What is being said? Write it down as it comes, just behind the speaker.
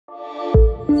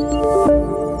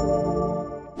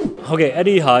Okay,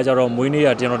 Eddie ha jaro muini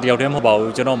ya jano tiyaw tem hoba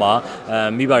jano ma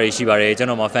mi ba ri shi bare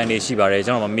jano ma fan de shi bare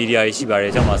jano ma media ri shi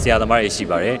bare jano ma sia thama ri shi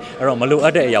bareအဲ့တော့မလိုအ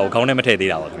ပ်တဲ့အရာကိုခေါင်းထဲမထည့်သေး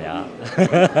တာပါခင်ဗျာ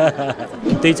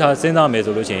တိတ်ချစဉ်းစားမယ်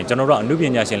ဆိုလို့ရှိရင်ကျွန်တော်တို့အမှုပ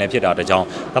ညာရှင်လည်းဖြစ်တာတကြောင်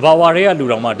တဘာဝတွေကလူ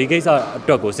တော်မှာဒီကိစ္စအ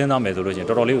တွက်ကိုစဉ်းစားမယ်ဆိုလို့ရှိရင်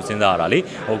တော်တော်လေးကိုစဉ်းစားရတာလေ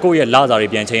ဟိုကိုယ့်ရဲ့လစာတွေ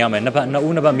ပြန်ချိန်ရမယ်နှစ်ဖက်နှစ်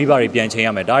ဦးနှစ်ဖက်မိဘတွေပြန်ချိန်ရ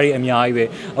မယ်ဒါတွေအများကြီးပဲ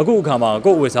အခုအခါမှာ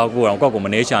ကိုယ့်ဝေစားကိုယ်အောင်ကိုယ့်ကိုမ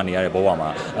နှဲရှာနေရတဲ့ဘဝမှာ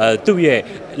သူ့ရဲ့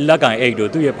လက်ကင်အိတ်တို့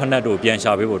သူ့ရဲ့ဖက်နှက်တို့ပြန်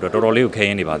ရှာပေးဖို့တော်တော်လေးကိုခဲရ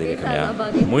င်းနေပါသေးတယ်ခင်ဗျာ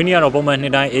မွေးနေ့ကတော့ပုံမှန်နှ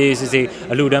စ်တိုင်းအေးစစ်စစ်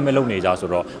အလူတန်းပဲလုပ်နေကြဆို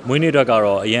တော့မွေးနေ့အတွက်က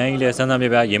တော့အရင်ကြီးလဲစမ်းစမ်းပြ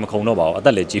ပြရေမခုံတော့ပါဘူးအသ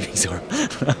က်လည်းကြီးပြီဆိုတော့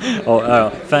ဟိုအဲ့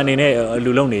ဖန်နေနဲ့အ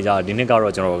လူလုပ်နေကြဒီနှစ်က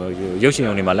တော့ကျွန်တော်ရုပ်ရှင်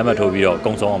ရုံတွေမှာလက်မှတ်ထိုးပြီးတော့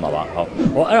ကုံဆုံးအောင်ပါဟုတ်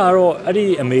ဟိုအဲ့ဒါတော့အဲ့ဒီ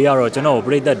အမေကတော့ကျွန်တော်ပ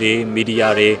ရိသတ်တွေမီဒီယာ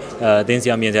တွေသင်ဆ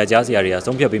ရာမြင်ဆရာကြားဆရာတွေက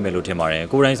ဆုံးဖြတ်ပေးမယ်လို့ထင်ပါတယ်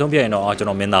ကိုယ်တိုင်ဆုံးဖြတ်ရင်တော့ကျွန်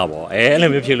တော်မင်းသားပေါ့အဲ့လို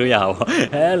မျိုးဖြစ်လို့ရပါဘော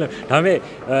အဲ့လိုဒါပေမဲ့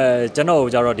ကျွန်တော်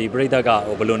ကြတော့ဒီပရိသတ်က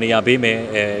ဟိုဘယ်လိုနေရာပေးမယ်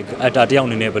အတာတယောက်အ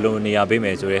နေနဲ့ဘယ်လိုနေရာပေးမ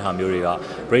ယ်ဆိုတဲ့ဟာမျိုးတွေက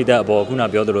ပရိသတ်အပေါ်ခုန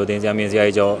ပြောသလိုသင်ဆရာမြင်ဆရာ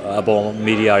ကြီးကျော်အပေါ်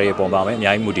မီဒီယာတွေအပေါ်ပါမယ်အ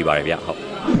များကြီးမူတည်ပါတယ်ဗျဟုတ်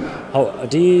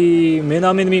ဒီမင်း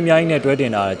သားမင်းသမီးအများကြီးနဲ့တွဲတ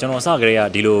င်တာကျွန်တော်စကြရ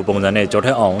ဒီလိုပုံစံနဲ့ကြော်ထ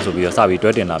က်အောင်ဆိုပြီးတော့စပြီး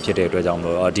တွဲတင်တာဖြစ်တဲ့အတွက်ကြောင့်မ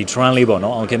လို့ဒီ trend လေးပေါ့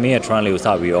နော်အောင်ခင်မင်းရဲ့ trend လေးကိုစ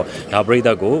ပြီးတော့ဒါပရိသ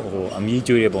တ်ကိုဟိုအမြင့်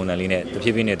ကျွေးတဲ့ပုံစံလေးနဲ့တဖြ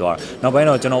ည်းဖြည်းနဲ့သွားနောက်ပိုင်း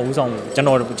တော့ကျွန်တော်ဥဆောင်ကျွန်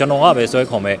တော်ကပဲဆွဲ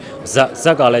ခေါ်မဲ့ဇ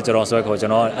က်ကလည်းကျွန်တော်ဆွဲခေါ်ကျွ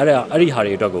န်တော်အဲ့ဒီဟာ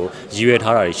တွေအတွက်ကိုရည်ရွယ်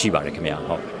ထားတာရှိပါတယ်ခင်ဗျာ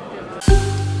ဟုတ်